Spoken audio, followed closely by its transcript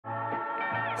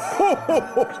Ho, ho,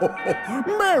 ho, ho,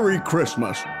 ho. Merry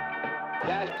Christmas.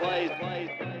 Guys, please.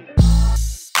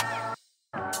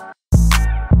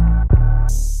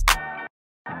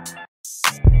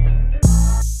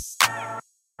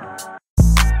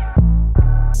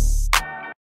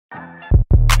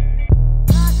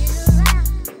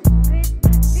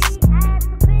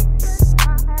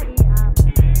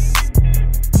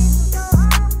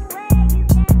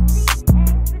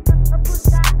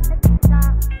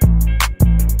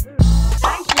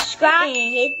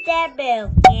 And hit that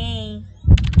bell, gang.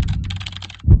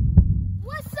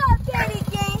 What's up, Katie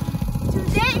gang?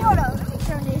 Today, hold on, let me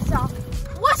turn this off.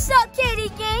 What's up, Katie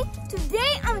gang?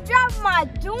 Today I'm driving my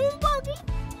Doom buggy,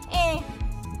 and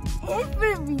it's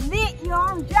gonna be lit, y'all.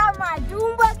 I'm driving my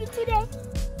Doom buggy today,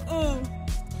 and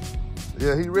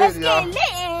yeah, he ready, y'all. Let's get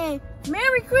lit, and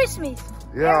Merry Christmas.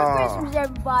 Yeah. Merry Christmas,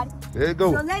 everybody. There you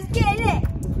go. So let's get lit.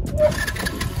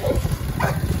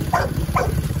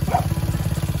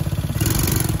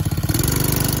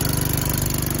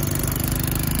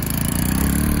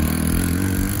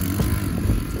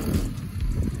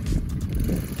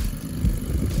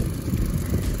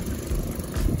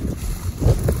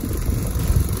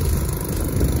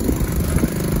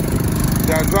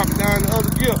 Gotta drop it down in the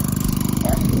other gear.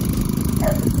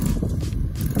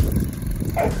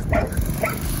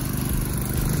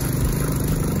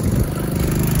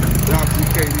 Y'all see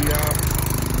Katie, y'all.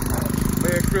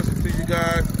 Merry Christmas to you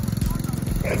guys.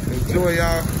 Enjoy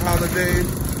y'all holidays.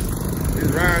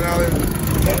 It's Ryan out there.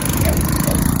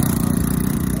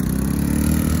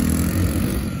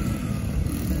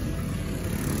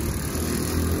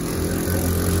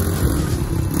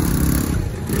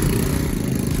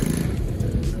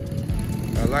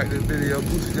 I like this video.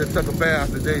 Gucci just took a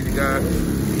bath today, you guys.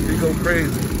 He go crazy.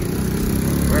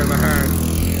 Right behind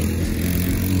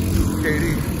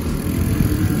KD.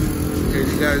 KD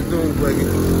got his Doom buggy.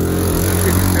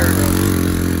 Kick his shirt up.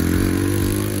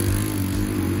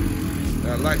 I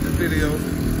like this video.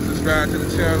 Subscribe to the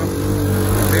channel.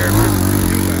 Merry Christmas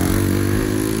to you guys.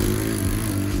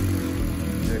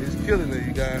 Yeah, he's killing it,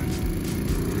 you guys.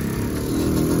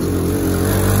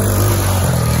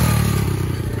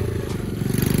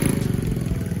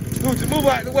 Gucci, move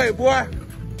out the way, boy.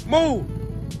 Move.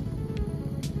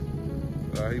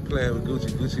 He playing with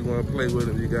Gucci. Gucci want to play with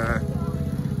him, you guys.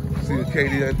 See what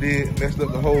Katie done did? Messed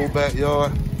up the whole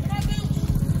backyard.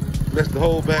 Messed the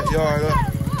whole backyard up.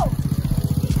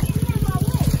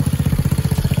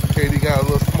 Katie got a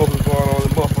little smoking going on in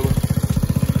the muffler.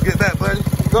 Get that, buddy.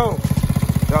 Go.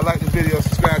 Y'all like this video,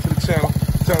 subscribe to the channel.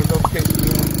 Turn the notifications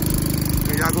on.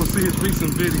 And y'all go see his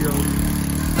recent video.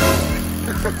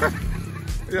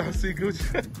 Y'all see Gucci?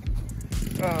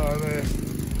 Oh man,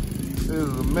 this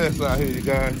is a mess out here, you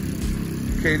guys.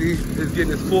 KD is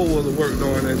getting his four-wheeler work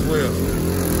done as well.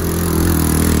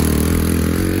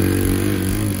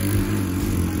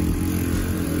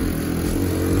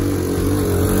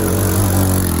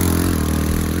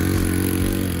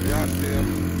 Y'all see him?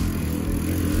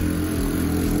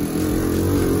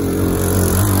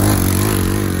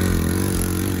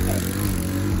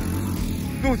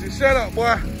 Gucci, shut up,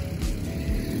 boy.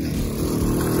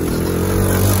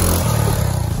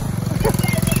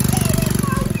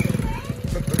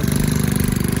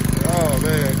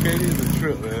 KD's a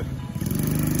trip, man.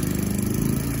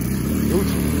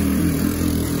 Gucci.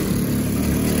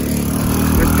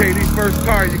 This KD's first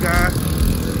car, you guys.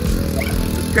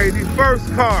 This KD's first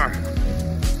car.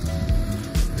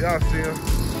 Y'all see him?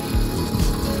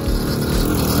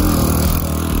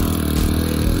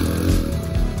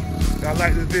 Y'all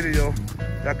like this video?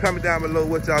 Y'all comment down below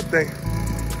what y'all think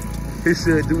he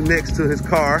should do next to his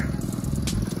car.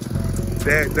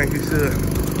 Dad think he should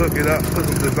hook it up, put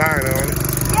some design on it.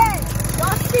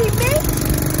 Y'all see me?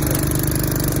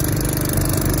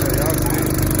 Yeah, y'all see.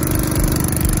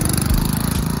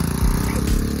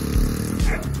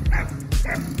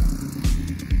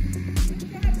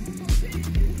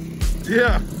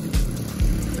 Yeah.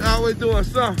 Always doing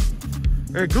something.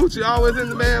 And Gucci always in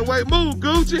the man's way. Move,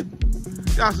 Gucci.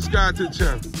 Y'all subscribe to the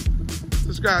channel.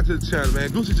 Subscribe to the channel, man.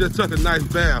 Gucci just took a nice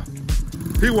bath.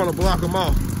 He want to block him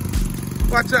off.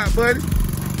 Watch out, buddy.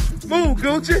 Move,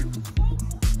 Gucci.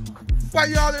 Why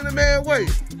y'all in the man's way?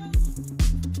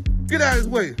 Get out of his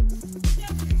way.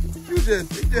 He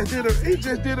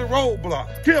just did a roadblock.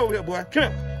 Get over here, boy.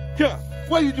 Come.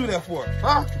 What you do that for?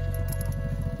 Huh?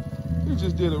 He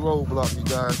just did a roadblock, you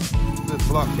guys. Just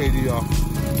block KD off.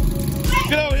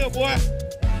 Get over here, boy.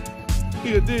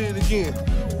 He did it again.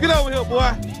 Get over here,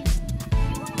 boy.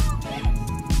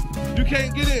 You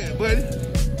can't get in, buddy.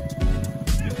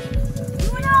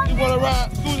 You wanna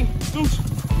ride, Scooty? Scooch?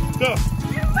 Go.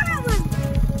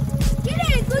 Get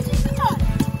in,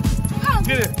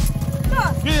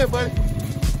 in, buddy.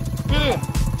 Get in.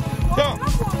 Come.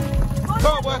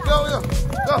 Come on, boy. Go here.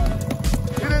 Go.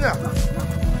 Get in there.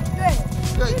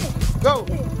 Okay. Go.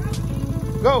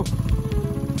 Go.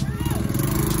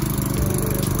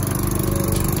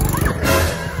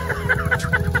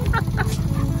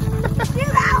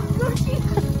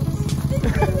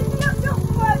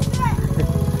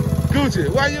 Gucci,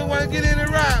 why you don't want to get in and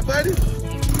ride, buddy?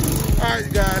 All right,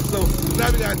 you guys, so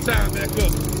now we got time back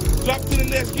up. Drop to the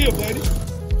next gear, buddy.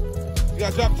 You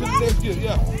got to drop to the next gear,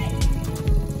 yeah.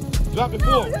 Drop it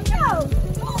forward. Look out.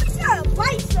 Oh, we gotta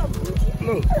bite something.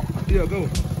 Look, yeah, go.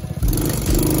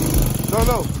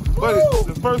 No, buddy,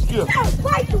 the first gear. You gotta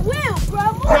bite the wheel, bro.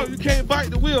 No, you can't bite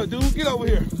the wheel, dude. Get over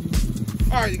here.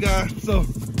 All right, you guys, so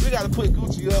we got to put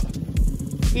Gucci up.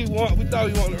 We thought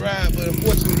he wanted to ride, but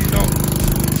unfortunately he don't.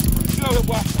 Get over here,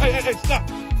 boy. Hey, stop.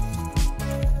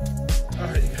 All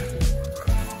right.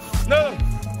 No.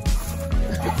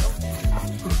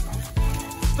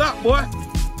 Stop, boy.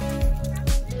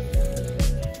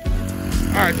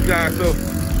 All right, you guys, so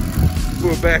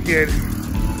we're back at it.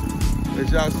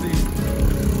 As y'all see.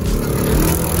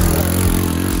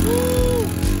 Woo!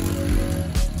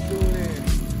 Tune in.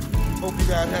 Hope you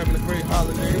guys having a great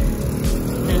holiday.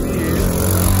 And you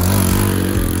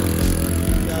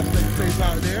guys stay safe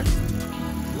out there.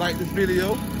 Like this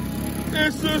video.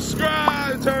 And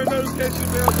subscribe. Turn notification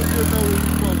bell so you'll know when we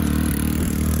post.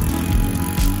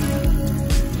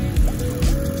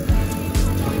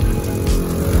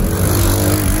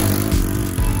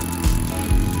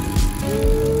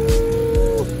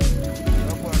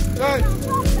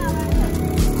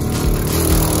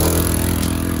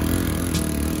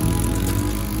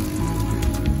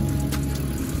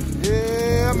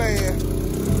 Yeah, man.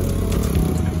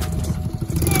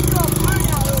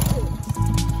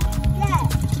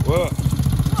 What?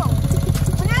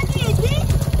 When I did this,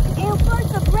 and push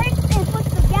the brakes and push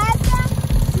the gas down,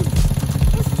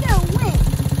 it still went.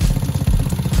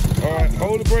 All right,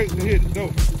 hold the brakes and hit it. Go.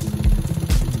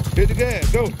 Hit the gas.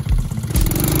 Go.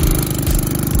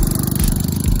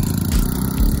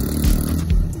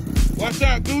 Watch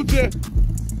out, Gucci.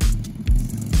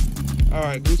 All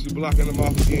right, Gucci blocking them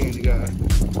off again, you guys.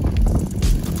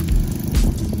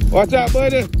 Watch out,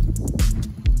 buddy.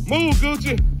 Move,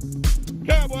 Gucci.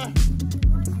 Come on, boy.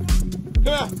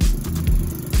 Come on.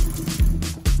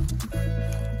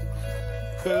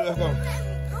 Cut it on.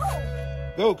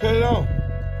 Go, cut it on.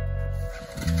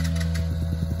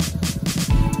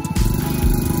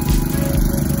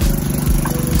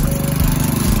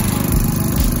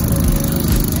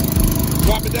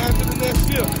 Drop it down to the next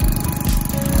gear.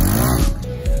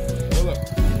 Hold up.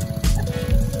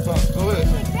 Come on, go ahead.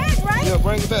 Back, right? Yeah,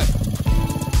 bring it back.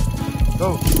 Go.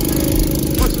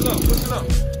 Push it up, push it up.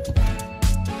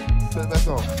 Put it back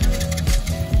on.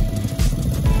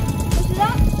 Push it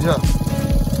up? Yeah.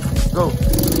 Go.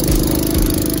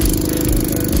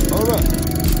 Hold up.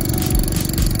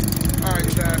 All right,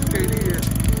 you guys, KD is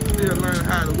still learning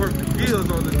how to work the gears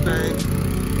on this thing.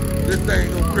 This thing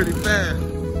goes pretty fast.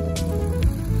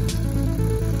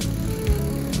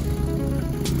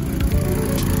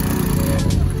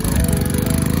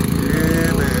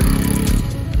 Yeah, man.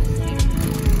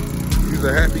 He's a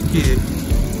happy kid.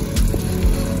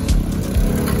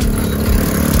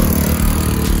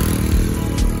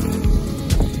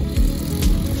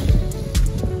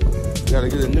 Gotta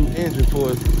get a new engine for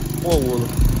his four-wheeler.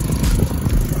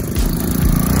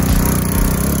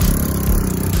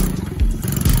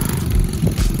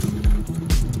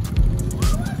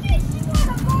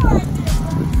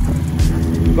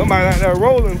 Somebody out there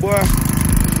rolling, boy.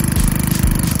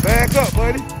 Back up,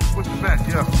 buddy. Push it back,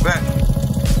 yeah, back.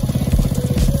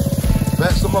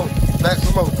 Back some more, back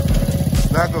some more.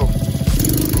 Now go.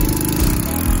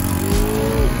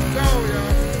 Go,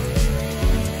 y'all.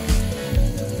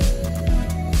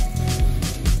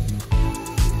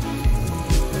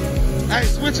 Hey,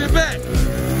 switch it back.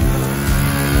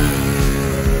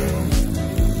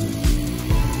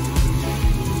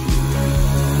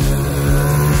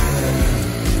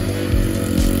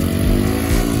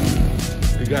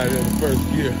 You got it in the first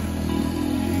gear.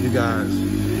 You guys,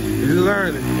 you're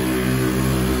learning.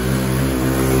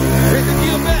 Take the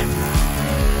gear back.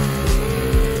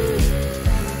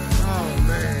 Oh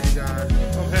man, you guys,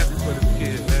 I'm happy for this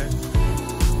kid, man.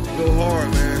 Go hard,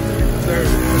 man. You deserve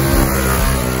it.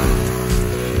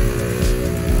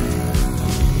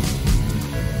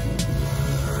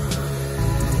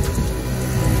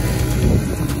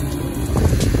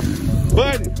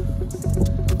 Buddy.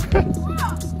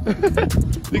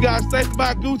 You guys think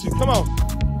about Gucci. Come on.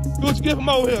 Gucci, get him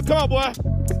over here. Come on, boy.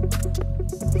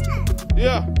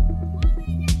 Yeah.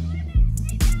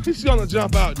 He's gonna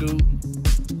jump out, dude.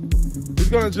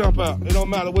 gonna jump out. It don't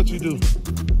matter what you do.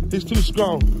 He's too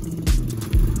strong.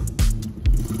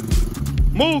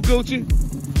 Move, Gucci.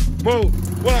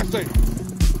 Move. What I say?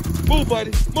 Move,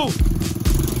 buddy. Move.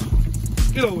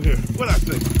 Get over here. What I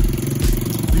say?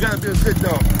 You gotta be a good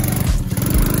dog.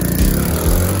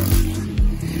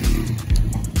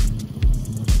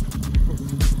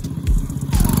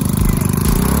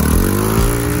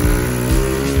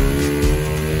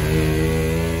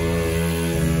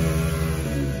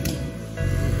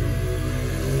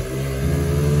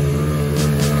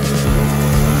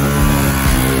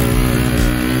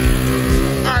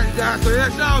 So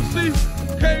as y'all see,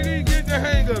 KD get the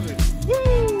hang of it.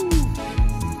 Woo!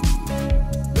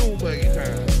 Doom buggy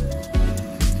time.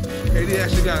 KD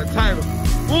actually got a title.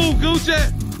 Move, Gucci!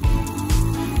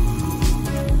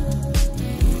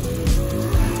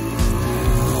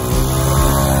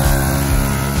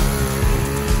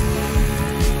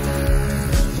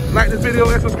 Like this video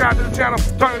and subscribe to the channel.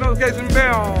 Turn the notification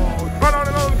bell. Turn on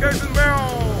the notification bell.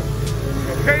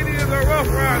 KD is a rough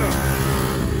rider.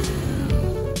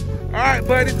 All right,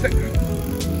 buddy, take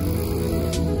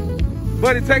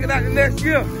it out the next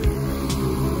gear.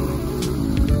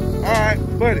 All right,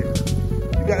 buddy,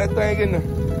 you got that thing in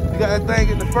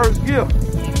the first gear.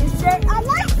 I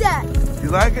like that. You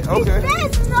like it? Okay. It's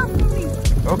fast enough for me.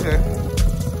 Okay.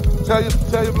 Tell your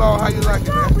vlog how you like it,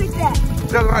 man. With that.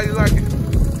 Tell them how you like it.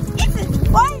 This is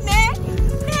fun, man.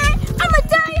 Man, I'ma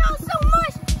tell y'all so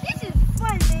much. This is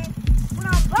fun, man. What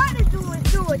I'm about to do is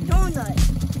do a donut.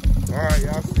 All right,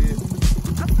 y'all see it.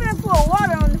 I'm finna pour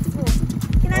water on the floor.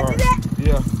 Can I do that?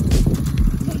 Yeah.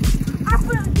 I'm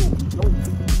finna do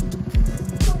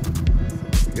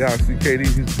it. Y'all see KD,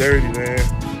 he's dirty, man.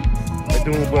 That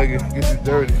doom buggy gets you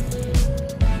dirty.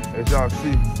 As y'all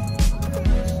see.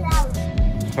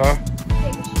 Huh?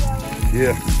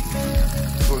 Yeah.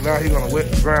 So now he's gonna wet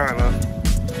the ground up.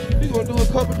 He's gonna do a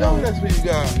couple donuts for you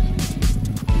guys.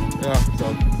 Yeah, so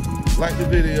like the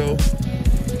video.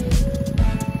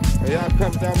 And y'all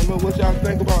comment down below what y'all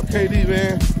think about KD,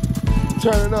 man.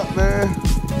 Turning up, man,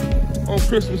 on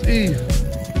Christmas Eve.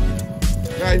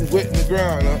 Now he's wetting the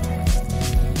ground up.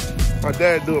 My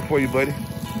dad do it for you, buddy.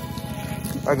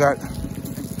 I got it.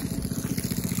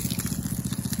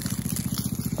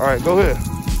 All right, go ahead.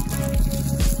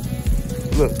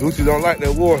 Look, Gucci don't like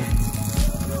that water.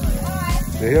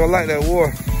 Yeah, he don't like that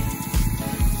water.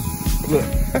 Look.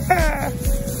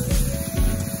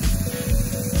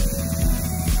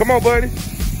 Come on, buddy.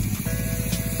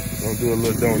 Gonna do a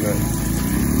little donut.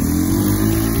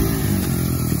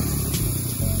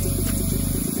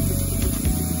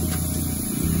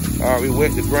 All right, we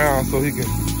wet the ground so he can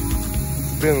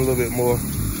spin a little bit more.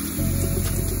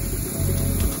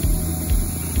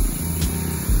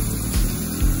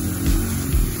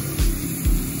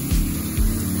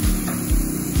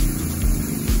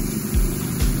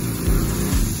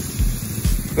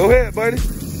 Go ahead, buddy.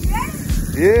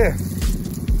 Yeah.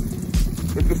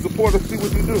 Let the supporters see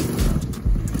what you do.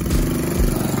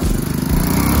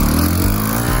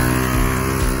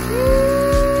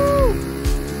 Woo!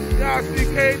 Y'all see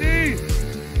KD?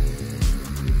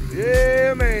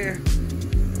 Yeah, man.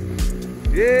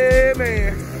 Yeah,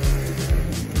 man.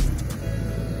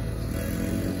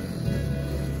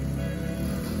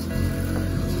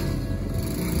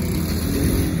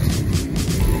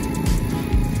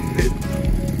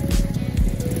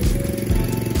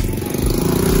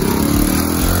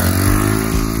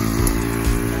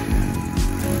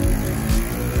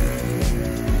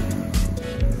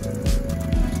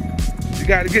 You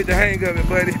gotta get the hang of it,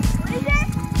 buddy. What is that?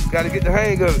 Gotta get the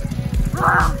hang of it.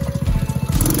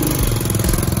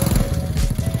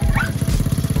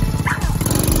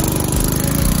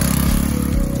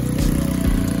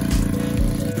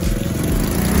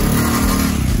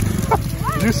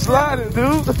 You sliding,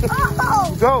 dude.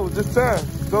 Oh. Go, just turn.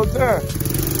 Go turn.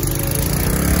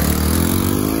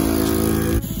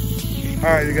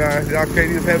 All right, you guys. Y'all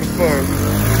KD is having fun.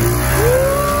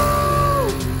 Woo!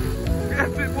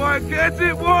 Catch it, boy. Catch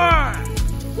it, boy.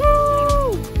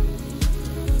 Woo!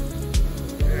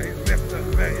 Yeah, he's messing up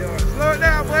the backyard. Slow it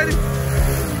down, buddy.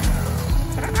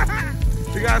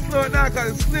 You gotta slow it down because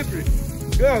it's slippery.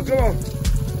 Go, come on.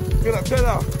 Get up, cut it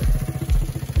off.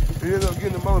 You end up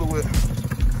getting the motor wet.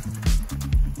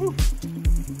 Woo.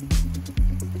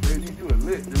 Baby, you are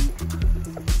lit, dude.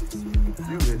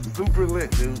 You is super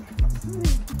lit, dude.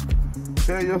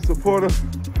 Tell your supporter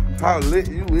how lit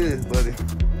you is, buddy.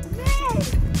 Man,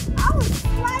 I was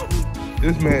sliding.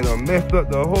 This man done messed up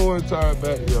the whole entire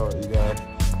backyard, you guys.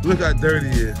 Look how dirty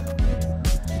he is.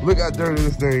 Look how dirty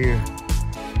this thing is.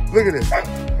 Look at this.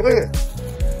 Look at it.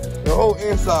 The whole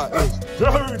inside is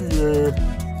dirty, man.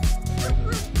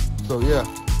 So yeah,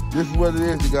 this is what it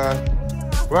is, you guys.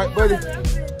 Right, buddy?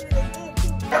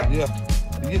 Yeah.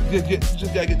 You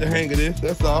just gotta get the hang of this.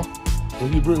 That's all.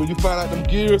 When you find out them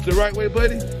gears the right way,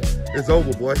 buddy, it's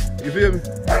over, boy. You feel me?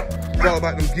 It's all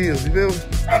about them gears. You feel me?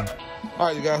 All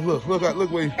right, you guys.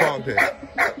 Look where he's parked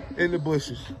at. In the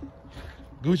bushes.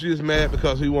 Gucci is mad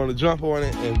because he wanted to jump on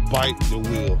it and bite the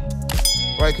wheel.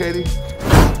 Right, Katie?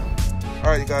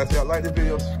 All right, you guys. If y'all like this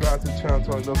video, subscribe to the channel,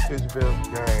 turn on the notification bell.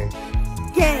 Gang.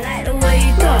 I like the way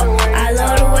you talk, I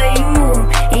love the way you move.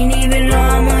 And even though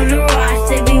I'm on the road, I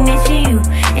still be missing you.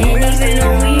 And even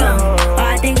though we young, all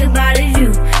I think about is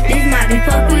you. This might be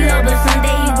puppy love, but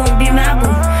someday you gon' be my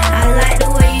boo. I like the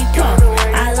way you talk,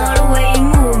 I love the way you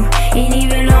move. And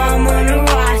even though I'm on the road,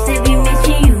 I still be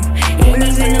missing you. And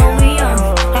even though we young,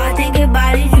 all I think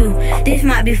about is you. This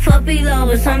might be puppy love,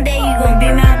 but someday you gon'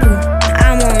 be my boo.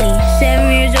 I'm only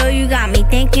 7 years old, you got me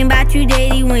thinking about you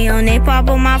daily. When your name pop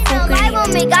on my phone, Light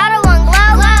will make out of one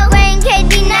glow. Playing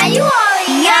KD, now you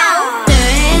already know. throw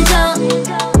your hands up,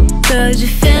 girls, you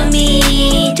feel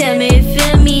me? Tell me you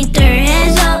feel me. Throw your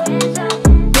hands up,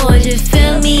 boys, you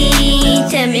feel me?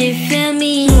 Tell me you feel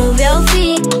me. Move your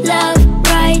feet, left,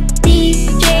 right,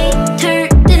 DJ, turn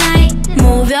the night.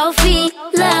 Move your feet,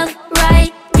 left,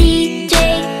 right,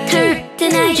 DJ, turn the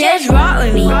night. Just rock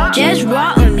with me, just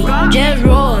rock with me, just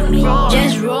roll with me,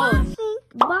 just roll with me.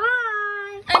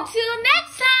 Bye. Until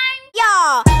next time,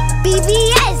 Y'all, BB